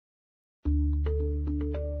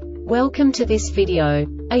Welcome to this video.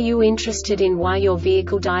 Are you interested in why your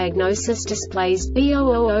vehicle diagnosis displays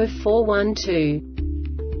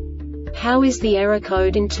B0004-12? How is the error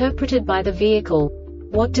code interpreted by the vehicle?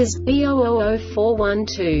 What does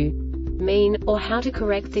B0004-12 mean, or how to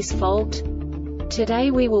correct this fault? Today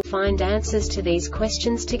we will find answers to these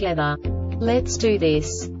questions together. Let's do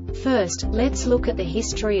this. First, let's look at the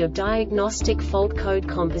history of diagnostic fault code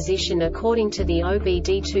composition according to the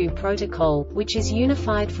OBD2 protocol, which is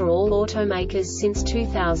unified for all automakers since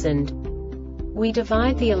 2000. We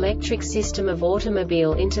divide the electric system of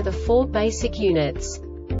automobile into the four basic units: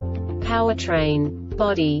 powertrain,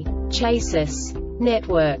 body, chassis,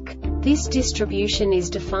 network. This distribution is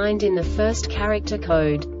defined in the first character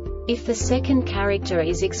code. If the second character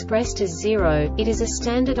is expressed as 0, it is a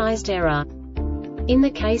standardized error. In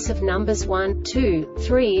the case of numbers 1, 2,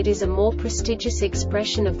 3, it is a more prestigious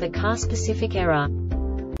expression of the car-specific error.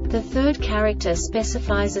 The third character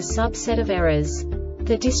specifies a subset of errors.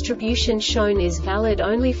 The distribution shown is valid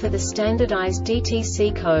only for the standardized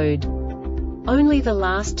DTC code. Only the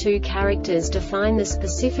last two characters define the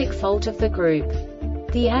specific fault of the group.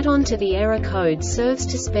 The add-on to the error code serves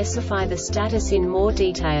to specify the status in more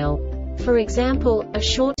detail. For example, a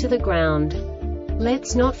short to the ground.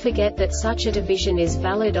 Let's not forget that such a division is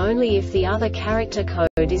valid only if the other character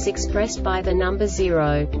code is expressed by the number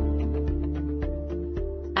 0.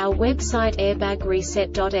 Our website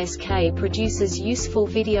airbagreset.sk produces useful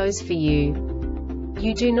videos for you.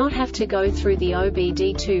 You do not have to go through the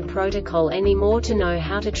OBD2 protocol anymore to know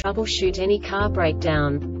how to troubleshoot any car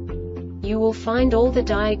breakdown. You will find all the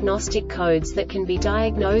diagnostic codes that can be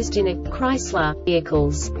diagnosed in a Chrysler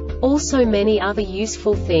vehicles. Also many other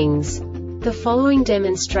useful things. The following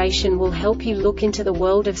demonstration will help you look into the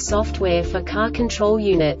world of software for car control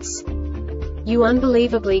units. You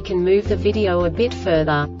unbelievably can move the video a bit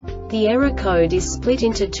further. The error code is split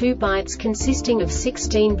into 2 bytes consisting of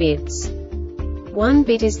 16 bits. 1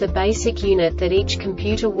 bit is the basic unit that each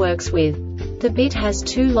computer works with. The bit has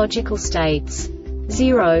 2 logical states: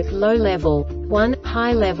 0, low level, 1,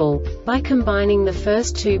 high level. By combining the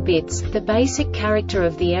first 2 bits, the basic character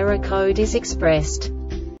of the error code is expressed.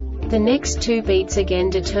 The next 2 beats again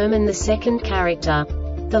determine the second character.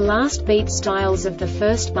 The last beat styles of the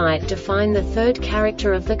first byte define the third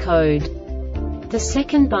character of the code. The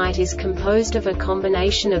second byte is composed of a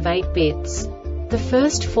combination of 8 bits. The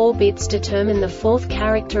first 4 bits determine the fourth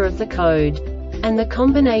character of the code. And the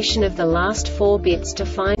combination of the last 4 bits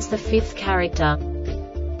defines the fifth character.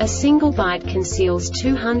 A single byte conceals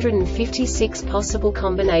 256 possible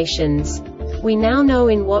combinations. We now know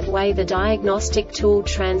in what way the diagnostic tool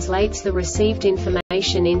translates the received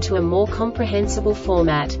information into a more comprehensible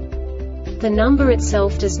format. The number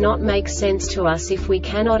itself does not make sense to us if we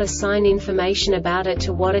cannot assign information about it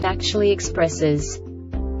to what it actually expresses.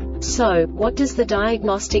 So, what does the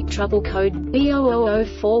Diagnostic Trouble Code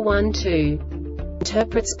B0004-12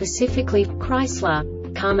 interpret specifically for Chrysler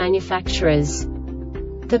car manufacturers?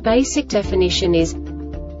 The basic definition is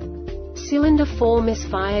cylinder 4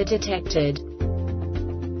 misfire detected.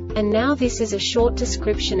 And now this is a short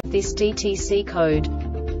description of this DTC code.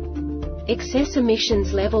 Excess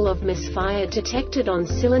emissions level of misfire detected on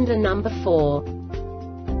cylinder number 4.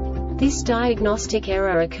 This diagnostic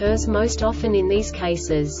error occurs most often in these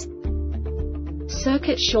cases: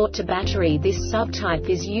 circuit short to battery. This subtype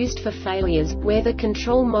is used for failures where the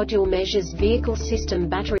control module measures vehicle system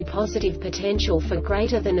battery positive potential for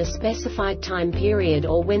greater than a specified time period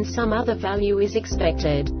or when some other value is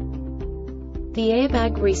expected. The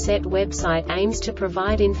Airbag Reset website aims to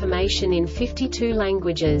provide information in 52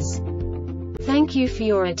 languages. Thank you for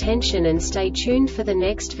your attention and stay tuned for the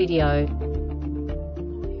next video.